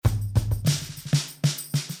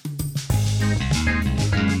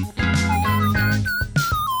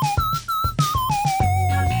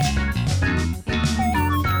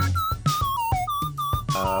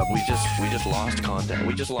content.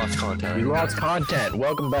 We just lost content. We lost content.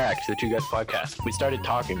 Welcome back to the Two Guys Podcast. We started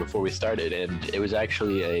talking before we started, and it was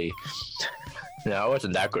actually it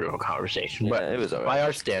wasn't that good of a conversation, but it was all right. By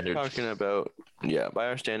our standards. By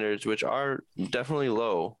our standards, which are definitely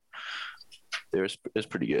low, it's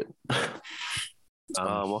pretty good.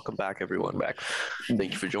 Welcome back, everyone.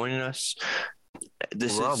 Thank you for joining us.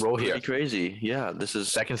 This We're on is roll pretty here. Crazy. Yeah, this is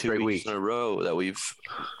Second 2 straight weeks week in a row that we've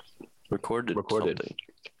recorded. Something.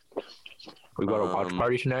 We got a watch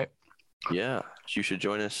party tonight. Yeah, you should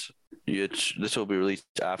join us. This will be released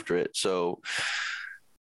after it, so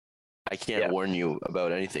I can't warn you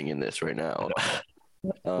about anything in this right now.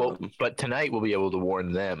 But tonight we'll be able to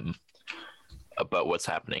warn them about what's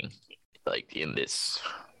happening, like in this,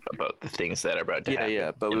 about the things that are about to happen.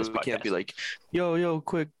 Yeah, but we can't be like, yo,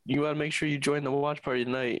 quick, you gotta make sure you join the watch party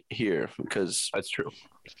tonight here, because that's true.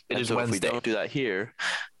 It is so Wednesday. If we don't do that here,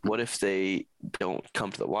 what if they don't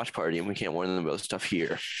come to the watch party and we can't warn them about stuff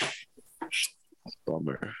here?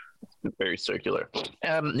 Bummer. Very circular.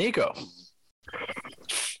 Nico,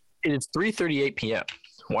 it is 3:38 p.m.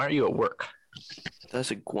 Why aren't you at work?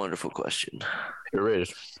 That's a wonderful question. It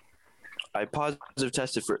is. I positive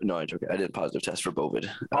tested for... No, I'm joking. I didn't positive test for COVID.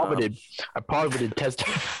 I positive tested.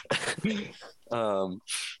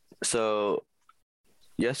 So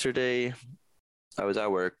yesterday I was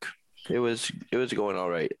at work. It was going all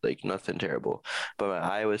right, like nothing terrible, but my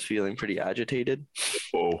eye was feeling pretty agitated.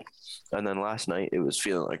 Oh. And then last night it was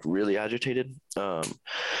feeling like really agitated. And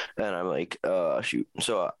I'm like, shoot.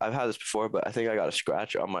 So I've had this before, but I think I got a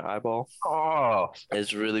scratch on my eyeball. Oh.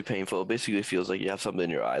 It's really painful. It basically feels like you have something in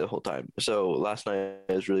your eye the whole time. So last night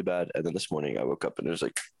it was really bad. And then this morning I woke up and it was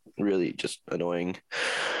like really just annoying.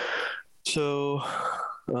 So,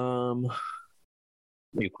 you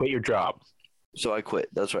quit your job. So I quit.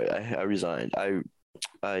 That's right. I resigned. I'm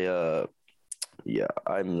no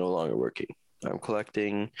longer working. I'm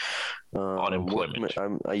collecting unemployment.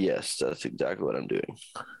 Yes, that's exactly what I'm doing.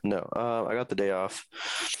 No, I got the day off,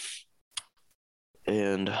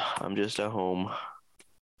 and I'm just at home.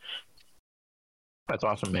 That's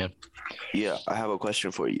awesome, man. Yeah, I have a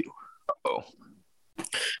question for you. Oh,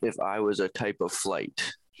 if I was a type of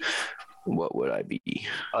flight, what would I be?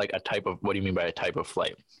 Like a type of? What do you mean by a type of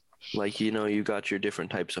flight? Like, you got your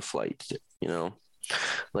different types of flights,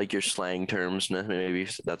 like your slang terms. Maybe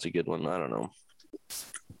that's a good one. I don't know.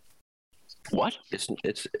 What? It's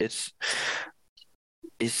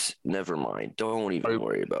never mind. Don't even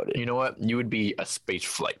worry about it. You know what? You would be a space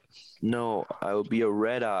flight. No, I would be a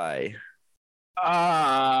red eye.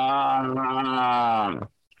 I'm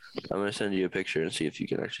going to send you a picture and see if you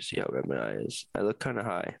can actually see how red my eye is. I look kind of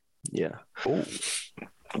high. Yeah. Oh.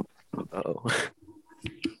 Uh-oh.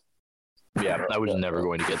 Yeah, I was never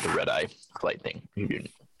going to get the red eye flight thing.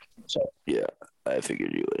 So yeah, I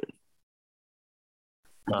figured you would.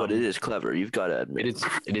 But it is clever. You've got to admit.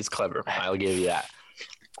 It is clever. I'll give you that.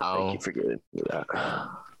 Thank you for giving me that.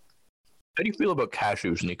 How do you feel about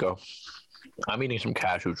cashews, Nico? I'm eating some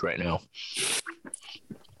cashews right now.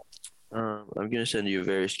 I'm going to send you a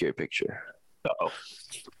very scary picture. Uh-oh.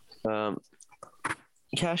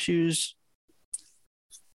 Cashews,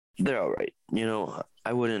 they're all right.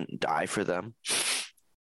 I wouldn't die for them.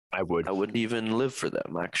 I would. I wouldn't even live for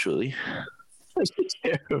them, actually. That's a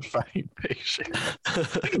terrifying picture. Oh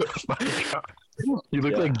my God. You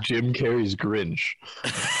look like Jim Carrey's Grinch.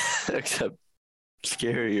 Except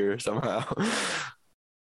scarier somehow.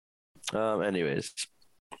 Anyways.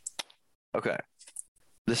 Okay.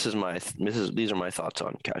 These are my thoughts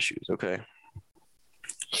on cashews, okay?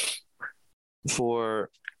 For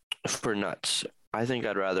nuts, I think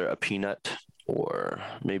I'd rather a peanut or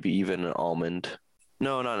maybe even an almond.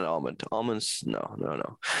 No, not an almond. Almonds, no. Maybe,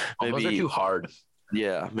 almonds are too hard.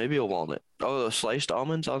 Yeah, maybe a walnut. Oh, the sliced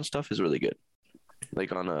almonds on stuff is really good.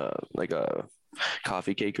 Like on a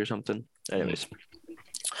coffee cake or something. Anyways,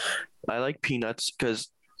 I like peanuts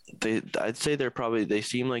because I'd say they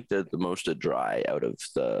seem like they're the most dry out of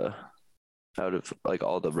like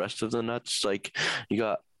all the rest of the nuts. Like you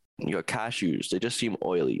got cashews. They just seem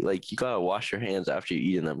oily. Like you gotta wash your hands after you're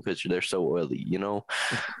eating them because they're so oily.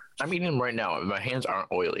 I'm eating them right now. My hands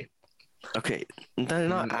aren't oily. Okay, they're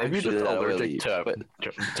not Maybe actually just that allergic oily,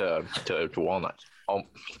 to walnuts. Oh,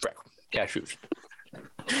 cashews.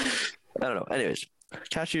 I don't know. Anyways,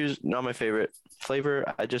 cashews not my favorite flavor.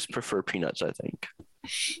 I just prefer peanuts, I think.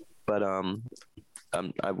 But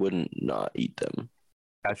I wouldn't not eat them.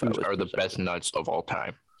 Cashews are the best nuts of all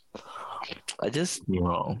time.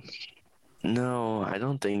 No, I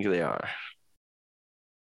don't think they are.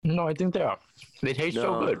 No, I think they are. They taste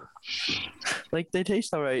so good. Like they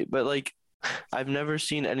taste all right, but like I've never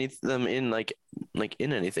seen them in like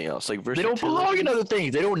in anything else. Like They don't belong in other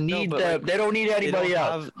things. They don't need them. They don't need anybody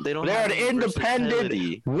else. They're an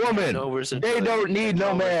independent woman. They don't need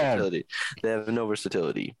no man. They have no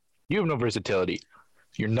versatility. You have no versatility.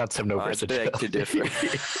 Your nuts have no versatility. I beg to differ.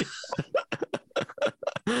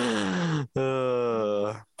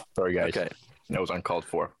 Sorry, guys. Okay. That was uncalled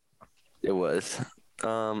for. It was.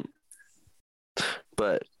 But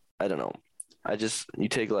I don't know. You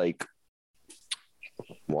take like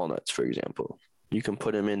walnuts, for example. You can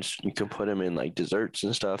put them in like desserts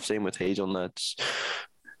and stuff. Same with hazelnuts,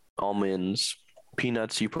 almonds,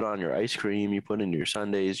 peanuts. You put on your ice cream. You put in your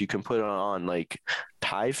sundaes. You can put on like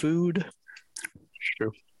Thai food.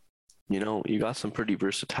 True. You know, you got some pretty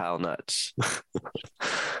versatile nuts.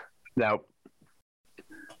 Now,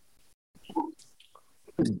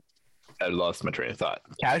 I lost my train of thought.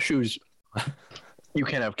 Cashews. You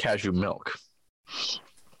can't have cashew milk.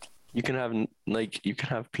 You can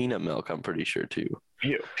have peanut milk, I'm pretty sure too.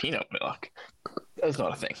 Ew, peanut milk. That's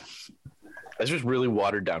not a thing. That's just really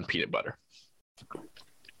watered down peanut butter.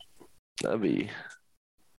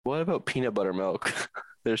 What about peanut butter milk?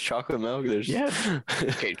 There's chocolate milk.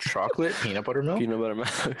 Okay, chocolate, peanut butter milk. Peanut butter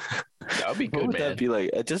milk. That would be good, what would man. that be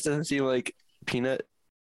like? It just doesn't seem like peanut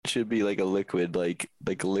should be like a liquid, like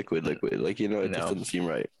liquid. Like, you know, it just doesn't seem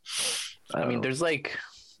right. I mean, there's like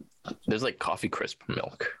coffee crisp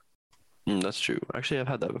milk. That's true. Actually, I've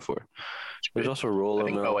had that before. There's also Rolo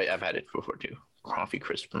milk. Oh wait, I've had it before too. Coffee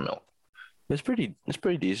crisp milk. It's pretty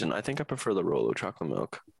decent. I think I prefer the Rolo chocolate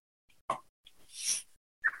milk.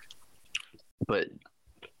 But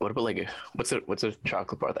what about like what's a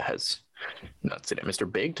chocolate bar that has nuts in it? Mr.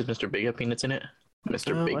 Big? Does Mr. Big have peanuts in it?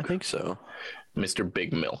 Mr. Big. I think so. Mr.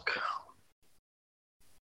 Big Milk.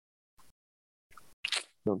 I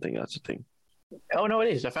don't think that's a thing. Oh no, it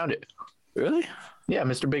is. I found it. Really? Yeah,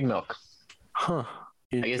 Mr. Big Milk. Huh.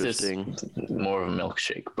 I guess it's more of a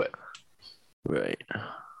milkshake, but right.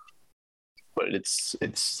 But it's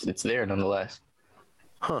there nonetheless.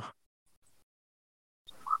 Huh.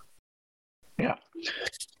 Yeah.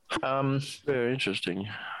 Very interesting.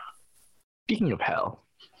 Speaking of hell,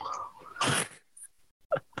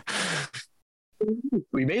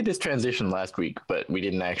 we made this transition last week, but we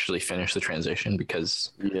didn't actually finish the transition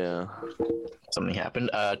because something happened.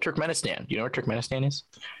 Turkmenistan. You know where Turkmenistan is?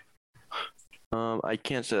 I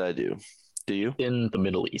can't say I do. Do you? In the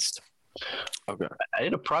Middle East. Okay. I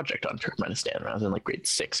did a project on Turkmenistan when I was in like grade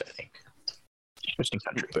 6, I think. Interesting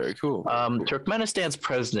country. Very cool. Turkmenistan's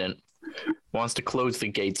president wants to close the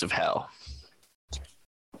gates of hell.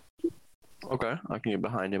 Okay, I can get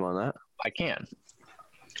behind him on that. I can.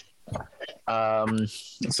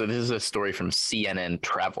 So this is a story from CNN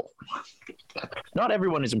Travel. Not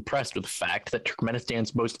everyone is impressed with the fact that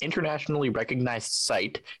Turkmenistan's most internationally recognized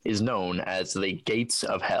site is known as the Gates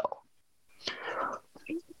of Hell.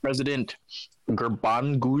 President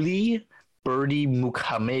Gurbanguly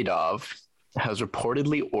Berdimuhamedov has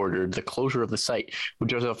reportedly ordered the closure of the site,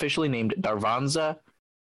 which was officially named Darvaza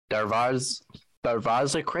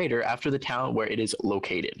crater after the town where it is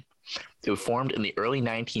located. It was formed in the early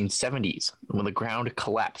 1970s when the ground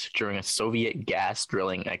collapsed during a Soviet gas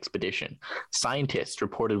drilling expedition. Scientists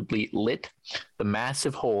reportedly lit the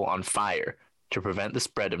massive hole on fire to prevent the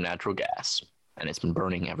spread of natural gas, and it's been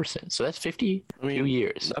burning ever since. So that's 52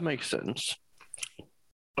 years. That makes sense.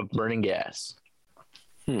 Of burning gas.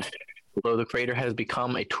 Although the crater has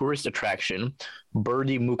become a tourist attraction,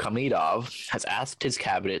 Berdimuhamedov has asked his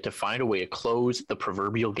cabinet to find a way to close the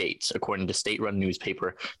proverbial gates, according to state-run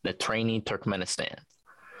newspaper Natrani Turkmenistan.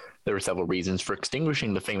 There were several reasons for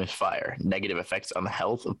extinguishing the famous fire: negative effects on the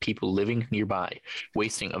health of people living nearby,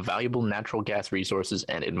 wasting of valuable natural gas resources,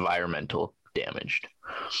 and environmental damage.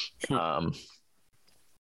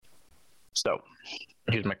 So,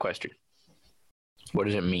 here's my question. What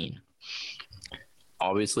does it mean?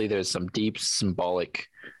 Obviously, there's some deep symbolic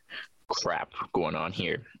crap going on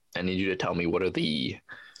here. I need you to tell me what are the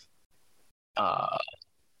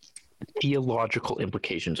theological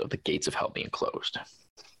implications of the gates of hell being closed.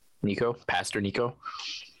 Nico? Pastor Nico?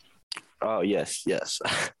 Oh, yes.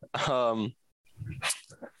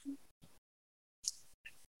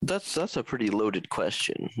 That's a pretty loaded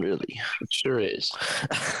question, really. It sure is.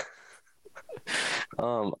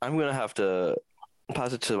 I'm going to have to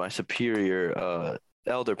pass it to my superior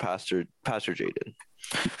elder pastor Jaden.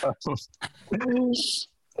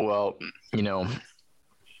 Well, you know,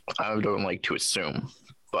 I don't like to assume,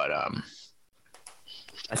 but I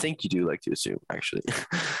think you do like to assume, actually.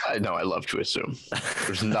 I know I love to assume.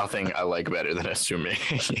 There's nothing I like better than assuming.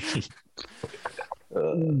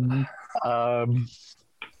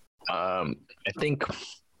 I think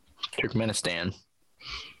Turkmenistan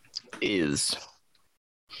is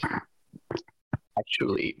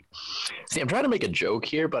actually. See, I'm trying to make a joke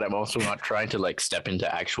here, but I'm also not trying to like step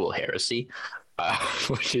into actual heresy,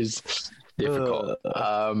 which is difficult.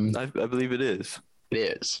 I believe it is. It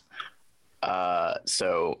is.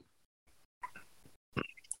 So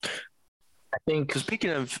I think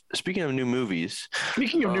Speaking of new movies,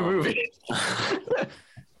 new movies.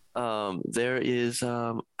 there is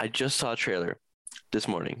I just saw a trailer this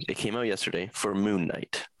morning. It came out yesterday for Moon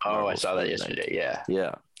Knight. Oh, I Marvel's saw that Moon yesterday. Knight. Yeah,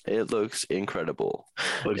 Yeah, it looks incredible.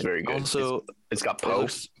 looks very good. Also, it's got it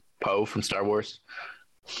looks- Poe from Star Wars.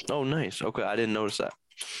 oh, nice. Okay, I didn't notice that.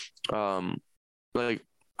 Like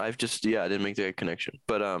I didn't make that connection,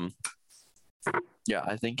 but yeah,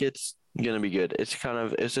 I think it's gonna be good. It's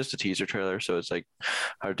just a teaser trailer, so it's like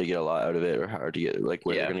hard to get a lot out of it or hard to get like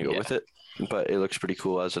where they're gonna go with it. But it looks pretty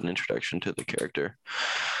cool as an introduction to the character.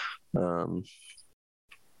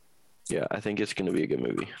 Yeah, I think it's gonna be a good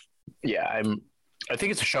movie. Yeah, I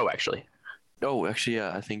think it's a show actually. Oh, actually,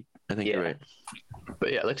 yeah, I think you're right.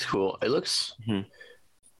 But yeah, it looks cool. It looks Mhm.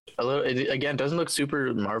 a little. It doesn't look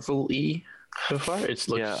super Marvel-y so far. It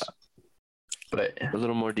looks, but a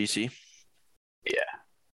little more DC. Yeah.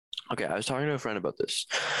 Okay, I was talking to a friend about this.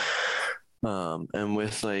 And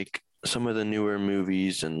with like some of the newer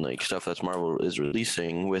movies and like stuff that's Marvel is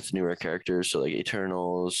releasing with newer characters, so like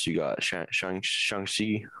Eternals, you got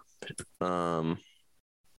Shang-Chi,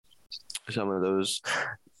 some of those,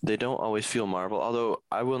 they don't always feel Marvel. Although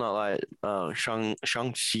I will not lie,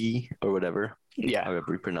 Shang-Chi or whatever, yeah,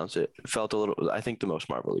 however you pronounce it, felt a little. I think the most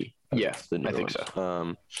Marvel-y. Yeah, the newer I think ones.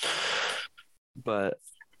 so. But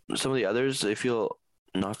some of the others, they feel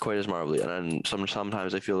not quite as Marvel-y, and then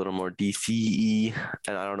sometimes I feel a little more DC-y,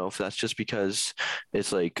 and I don't know if that's just because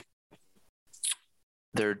it's like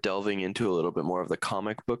they're delving into a little bit more of the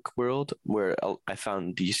comic book world, where I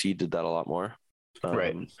found DC did that a lot more.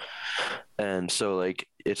 Right. And so like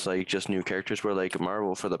it's like just new characters, where like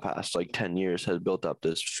Marvel for the past like 10 years has built up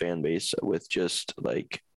this fan base with just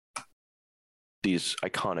like these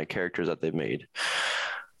iconic characters that they've made.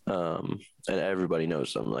 And everybody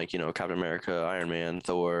knows them, like, you know, Captain America, Iron Man,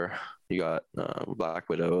 Thor, you got Black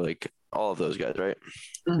Widow, like all of those guys, right?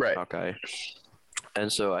 Right. Hawkeye.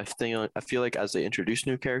 And so I feel like as they introduce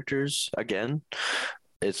new characters again,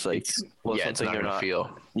 it's like It's something not gonna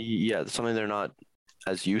feel. something they're not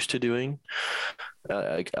as used to doing,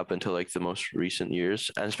 like up until like the most recent years,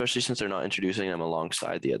 and especially since they're not introducing them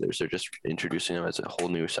alongside the others, they're just introducing them as a whole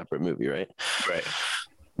new separate movie, right? Right.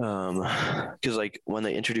 Because like when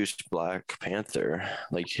they introduced Black Panther,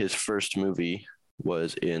 like his first movie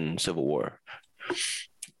was in Civil War.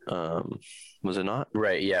 Was it not?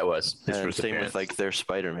 Right. Yeah, it was. And same with like their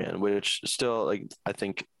Spider-Man, which still like I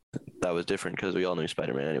think that was different because we all knew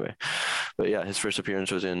Spider-Man anyway. But yeah, his first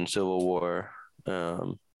appearance was in Civil War.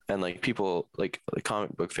 And like people like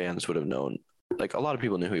comic book fans would have known, like a lot of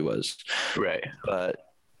people knew who he was. Right. But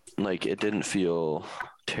like it didn't feel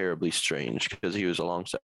terribly strange because he was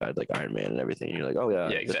alongside like Iron Man and everything. And you're like, oh yeah,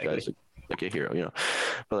 exactly. This guy's like a hero, you know.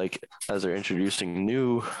 But like as they're introducing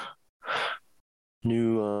new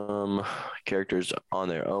characters on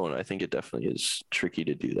their own, I think it definitely is tricky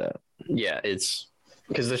to do that. Yeah, it's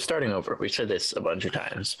because they're starting over. We said this a bunch of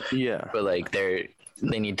times. Yeah. But like they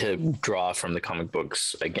need to draw from the comic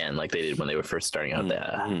books again, like they did when they were first starting out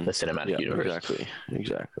the cinematic universe. Exactly.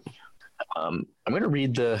 I'm going to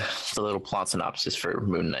read the little plot synopsis for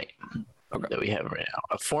Moon Knight that we have right now.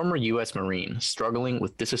 A former U.S. Marine struggling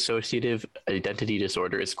with dissociative identity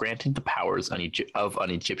disorder is granted the powers of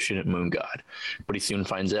an Egyptian moon god, but he soon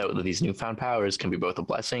finds out that these newfound powers can be both a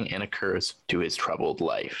blessing and a curse to his troubled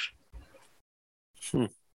life.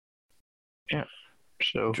 Yeah.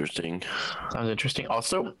 So interesting. Sounds interesting.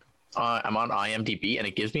 Also, I'm on IMDb and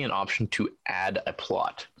it gives me an option to add a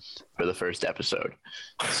plot for the first episode.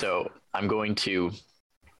 So I'm going to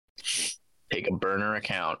take a burner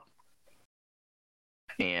account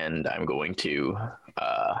and I'm going to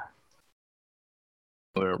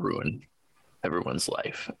ruin everyone's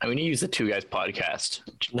life. I'm going to use the Two Guys Podcast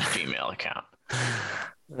Gmail account.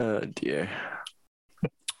 Oh dear.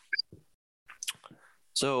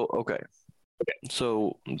 So okay.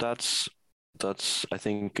 So that's I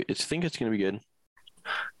think it's going to be good.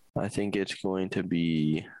 I think it's going to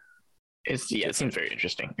be. It seems very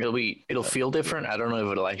interesting. It'll feel different. I don't know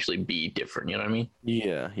if it'll actually be different. You know what I mean?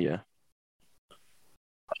 Yeah.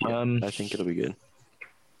 I think it'll be good.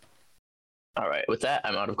 All right. With that,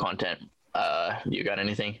 I'm out of content. You got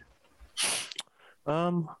anything?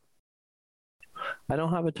 I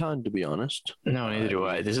don't have a ton, to be honest. No, neither do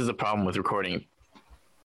I. This is the problem with recording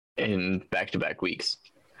in back-to-back weeks.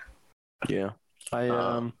 Yeah.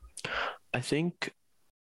 I I think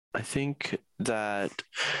that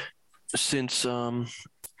since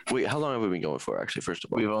wait, how long have we been going for actually, first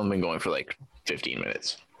of all? We've only been going for like 15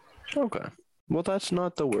 minutes. Okay. Well, that's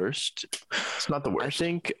not the worst. It's not the worst.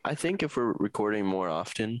 I think if we're recording more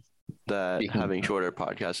often, that having shorter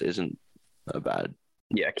podcasts isn't a bad.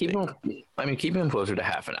 Yeah, keep them. I mean, keep them closer to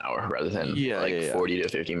half an hour rather than 40 to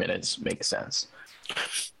 50 minutes makes sense.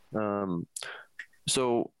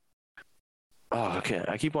 So, okay.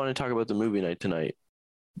 I keep wanting to talk about the movie night tonight,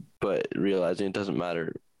 but realizing it doesn't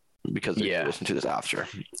matter because they're listen to this after.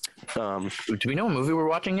 Do we know what movie we're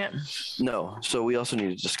watching yet? No. So we also need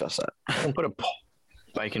to discuss that. I can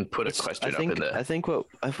put a question up in the. I think what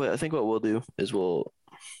we'll do is we'll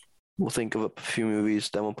think of a few movies,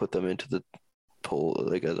 then we'll put them into the poll,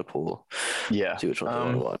 like as a poll. Yeah. See which ones we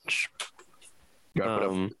want to watch. You want to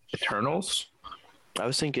put up Eternals? I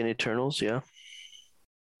was thinking Eternals. Yeah.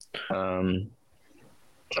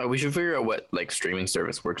 We should figure out what like streaming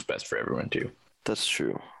service works best for everyone too. That's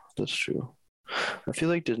true. I feel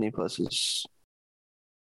like Disney Plus is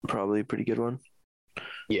probably a pretty good one.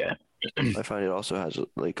 Yeah. I find it also has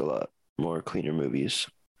like a lot more cleaner movies.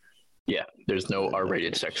 Yeah, there's no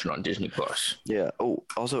R-rated section on Disney Plus. Yeah. Oh,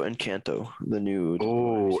 also Encanto, the new.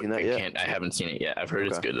 Oh, I haven't seen it yet. I've heard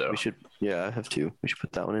it's good though. We should. Yeah, I have too. We should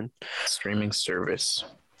put that one in. Streaming service.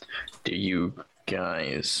 Do you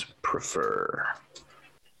guys prefer?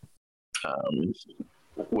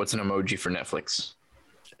 What's an emoji for Netflix?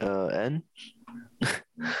 N.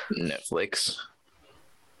 Netflix.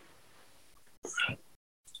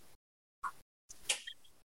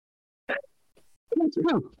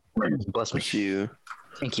 Bless me. You.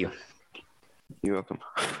 Thank you. You're welcome.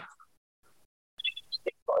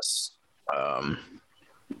 Plus, I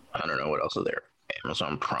don't know what else is there.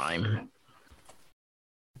 Amazon Prime.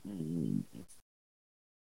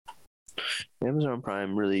 Amazon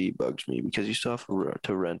Prime really bugs me because you still have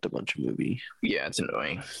to rent a bunch of movies. Yeah, it's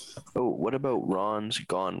annoying. Oh, what about Ron's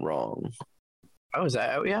Gone Wrong? Oh, is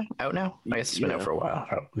that out? Yeah, out now. I guess it's been out for a while,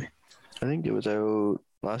 probably. I think it was out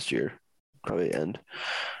last year, probably end.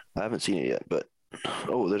 I haven't seen it yet, but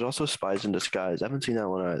there's also Spies in Disguise. I haven't seen that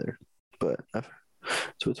one either, but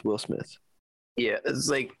so it's Will Smith. Yeah, it's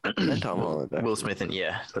like and Tom Holland. Actually. Will Smith and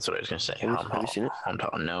that's what I was gonna say. Have you seen it?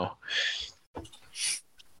 No.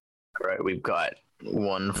 All right, we've got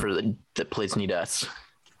one for that plays Need Us.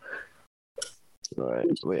 All right,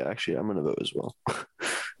 wait. Actually, I'm gonna vote as well.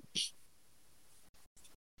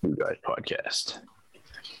 You guys podcast.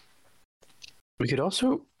 We could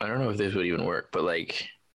also, I don't know if this would even work, but like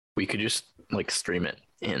we could just like stream it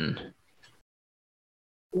in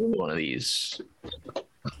one of these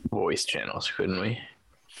voice channels, couldn't we?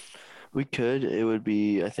 We could. It would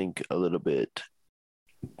be, I think, a little bit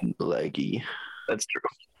laggy. That's true.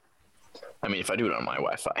 I mean, if I do it on my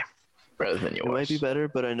Wi-Fi rather than yours, it might be better.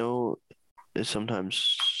 But I know it's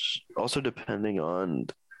sometimes also depending on,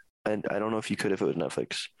 and I don't know if you could if it was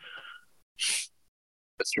Netflix.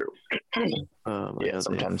 That's true. Yeah,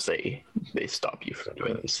 sometimes they stop you from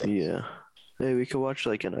doing these things. Yeah. Hey, we could watch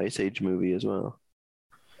like an Ice Age movie as well.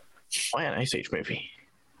 Why an Ice Age movie?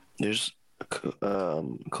 There's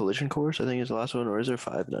Collision Course, I think is the last one, or is there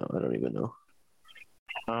 5 now? I don't even know.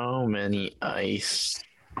 How many Ice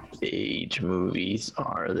Age movies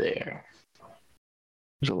are there?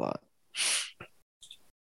 There's a lot.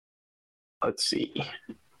 Let's see.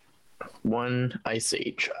 1 Ice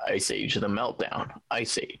Age, The Meltdown,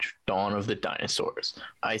 Ice Age, Dawn of the Dinosaurs,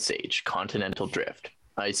 Ice Age, Continental Drift,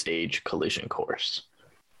 Ice Age, Collision Course.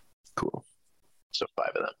 Cool. So 5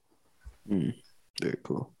 of them. Very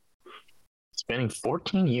cool. Spanning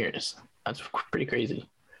 14 years. That's pretty crazy.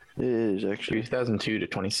 It is actually. 2002 to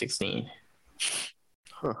 2016.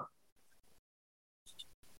 Huh.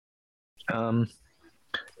 You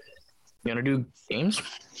gonna do games?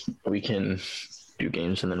 We can do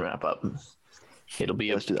games and then wrap up.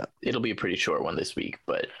 Let's do that. It'll be a pretty short one this week,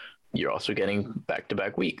 but you're also getting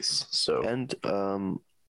back-to-back weeks. So and a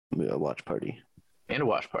watch party. And a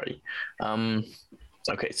watch party.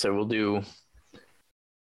 Okay, so we'll do.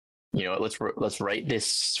 You know what? Let's write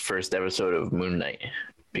this first episode of Moon Knight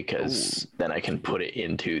because then I can put it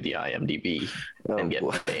into the IMDb and get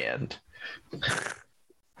banned.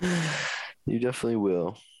 You definitely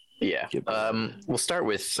will. Yeah. We'll start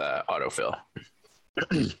with autofill.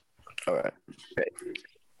 All right. Okay.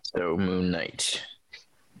 So Moon Knight.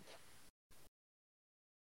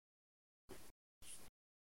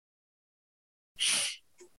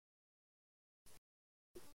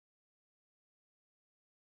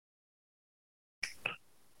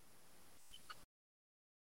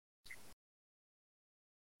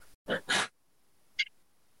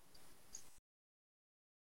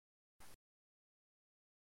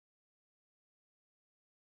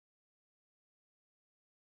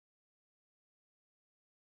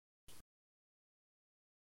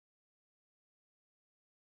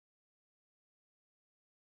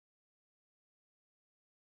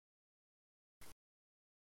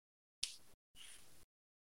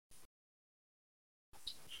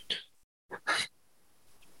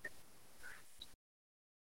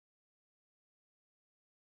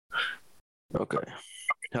 Okay.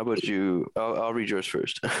 How about you? I'll read yours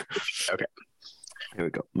first. Okay. Here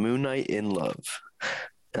we go. Moon Knight in Love.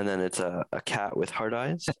 And then it's a cat with hard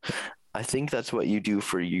eyes. I think that's what you do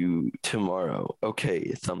for you tomorrow.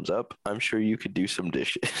 Okay, thumbs up. I'm sure you could do some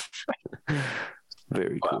dishes.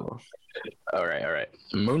 Very cool. All right.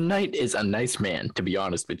 Moon Knight is a nice man, to be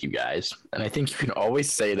honest with you guys. And I think you can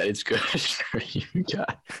always say that it's good for you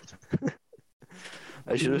guys.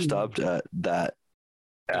 I should have stopped at that.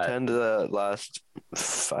 Pretend the last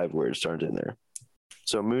 5 words aren't in there.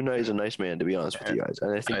 So Moon Knight is a nice man, to be honest with you guys.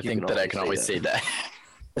 And I think that I can always say that.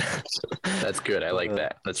 That's good. I like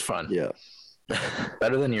that. That's fun. Yeah.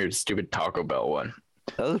 Better than your stupid Taco Bell one.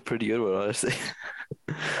 That was a pretty good one, honestly.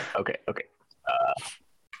 Okay.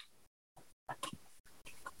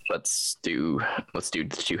 Let's do the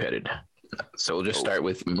two-headed. So we'll just start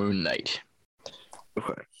with Moon Knight.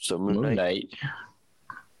 Okay. So Moon Knight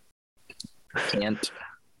can't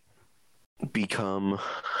become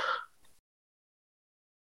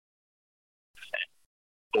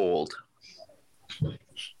old.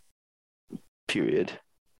 Period.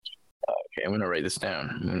 Okay, I'm gonna write this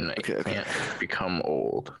down. Moon Knight can't become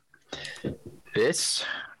old. This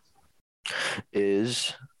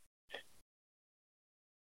is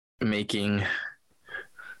making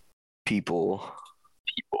people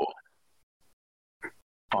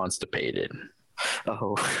constipated.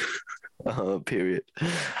 Period.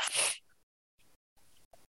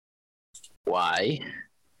 Why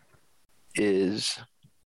is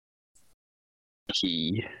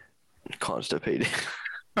he constipated?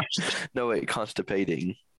 No, wait,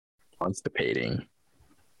 constipating. Constipating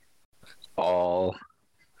all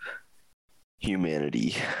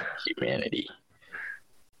humanity.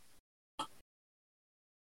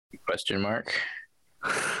 Question mark.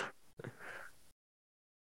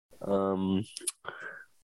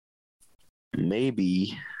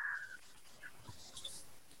 Maybe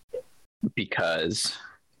because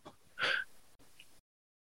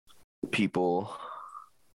people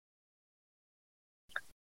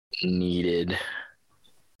needed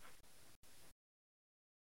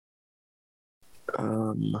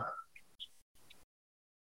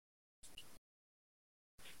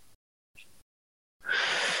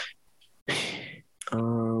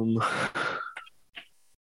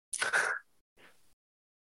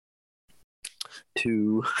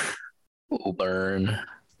to learn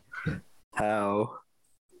how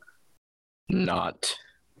not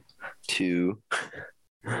to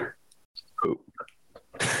poop.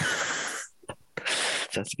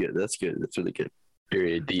 That's good. That's really good.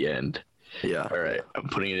 Period. The end. Yeah. All right. I'm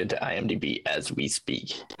putting it into IMDb as we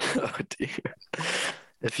speak. Oh dear.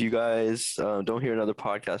 If you guys don't hear another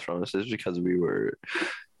podcast from us, it's because we were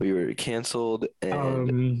canceled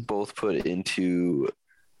and both put into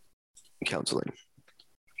counseling.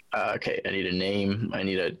 Okay, I need a name. I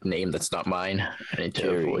need a name that's not mine. I need to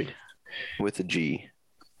Jerry, avoid with a G.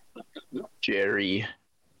 Jerry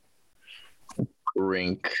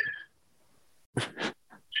Grink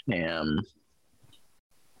Ham.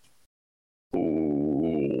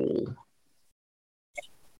 Ooh.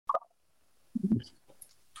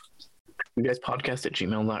 You guys podcast at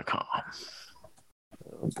gmail.com.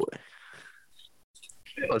 Oh boy.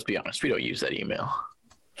 Let's be honest, we don't use that email.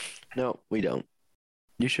 No, we don't.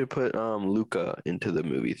 You should put Luca into the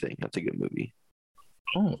movie thing. That's a good movie.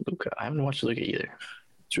 Oh, Luca. I haven't watched Luca either.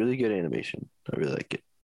 It's really good animation. I really like it.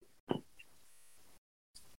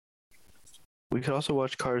 We could also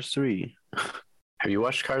watch Cars 3. Have you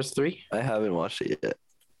watched Cars 3? I haven't watched it yet.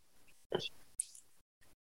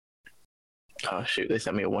 Oh, shoot. They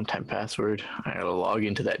sent me a one-time password. I gotta log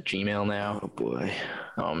into that Gmail now. Oh, boy.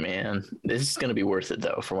 Oh, man. This is gonna be worth it,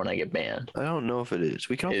 though, for when I get banned. I don't know if it is.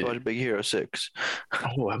 We can also watch Big Hero 6.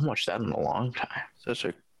 Oh, I haven't watched that in a long time. Such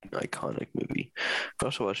an iconic movie. We can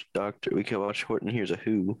also watch We can watch Horton Hears a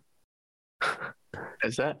Who.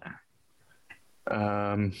 Is that?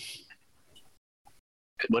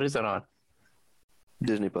 What is that on?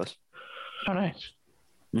 Disney Plus. Oh, nice.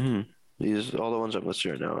 All the ones I'm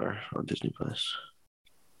listing right now are on Disney Plus.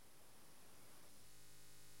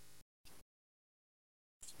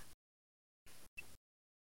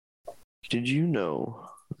 Did you know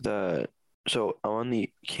that? So I'm on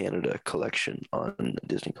the Canada collection on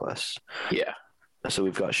Disney Plus. Yeah. So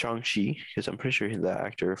we've got Shang-Chi, because I'm pretty sure the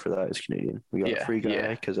actor for that is Canadian. We got Free Guy,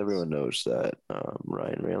 because everyone knows that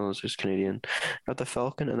Ryan Reynolds is Canadian. Got the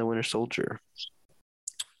Falcon and the Winter Soldier.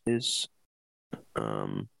 Is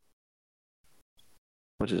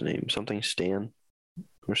what's his name? Something Stan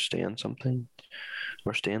or Stan something.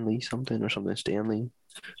 or Stanley something or something. Stanley.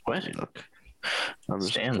 What? Look. I'm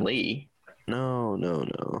just, Stan Lee?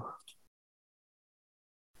 no.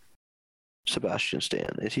 Sebastian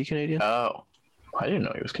Stan. Is he Canadian? Oh, I didn't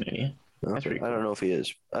know he was Canadian. No? That's pretty I don't know if he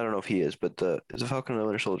is. But the Falcon and the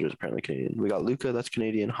Winter Soldier is apparently Canadian. We got Luca, that's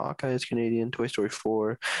Canadian. Hawkeye is Canadian. Toy Story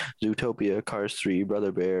 4, Zootopia, Cars 3,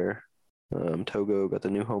 Brother Bear, Togo, got the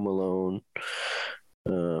new Home Alone,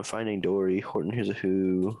 Finding Dory, Horton Hears a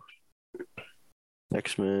Who,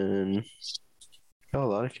 X-Men. Got a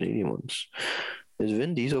lot of Canadian ones. Is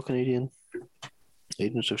Vin Diesel Canadian?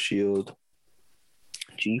 Agents of S.H.I.E.L.D.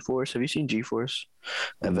 G-Force. Have you seen G-Force?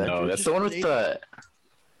 No, that's the one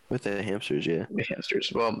with the hamsters, yeah. The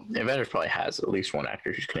hamsters. Well, Avengers probably has at least one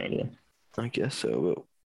actor who's Canadian. I guess so,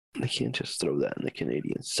 but they can't just throw that in the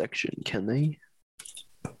Canadian section, can they?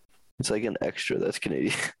 It's like an extra that's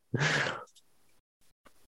Canadian.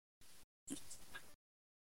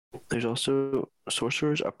 There's also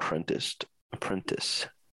Sorcerer's Apprentice.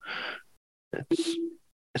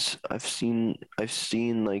 I've seen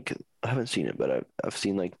like, I haven't seen it, but I've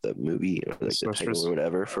seen like the movie or like the title or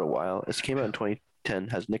whatever for a while. It came out in 2010.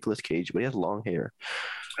 Has Nicolas Cage, but he has long hair.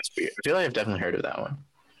 That's weird. I feel like I've definitely heard of that one.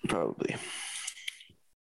 Probably.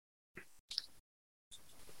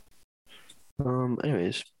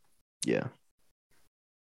 Anyways, yeah.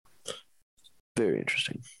 Very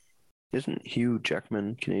interesting. Isn't Hugh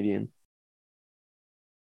Jackman Canadian?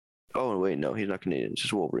 Oh wait, no, he's not Canadian. It's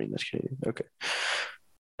just Wolverine that's Canadian. Okay.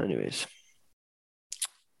 Anyways.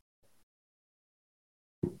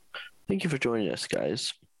 Thank you for joining us,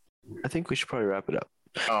 guys. I think we should probably wrap it up.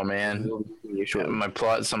 Oh man, my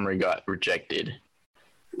plot summary got rejected.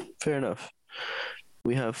 Fair enough.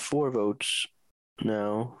 We have 4 votes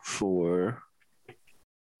now for.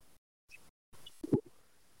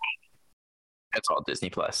 It's all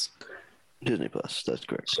Disney Plus. Disney Plus, that's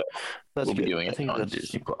correct. So that's we'll good. be doing I think it on that's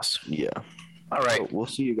Disney Plus. Yeah. All right. So we'll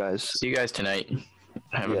see you guys. See you guys tonight.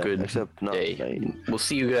 Have a good day. Tonight. We'll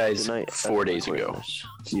see you guys Tonight 4 days ago.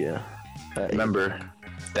 Yeah. Remember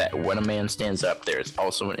that when a man stands up, there is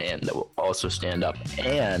also an ant that will also stand up,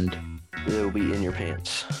 and it will be in your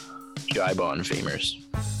pants. Jai Bond famers.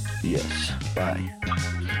 Yes. Bye.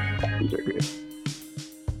 These are good.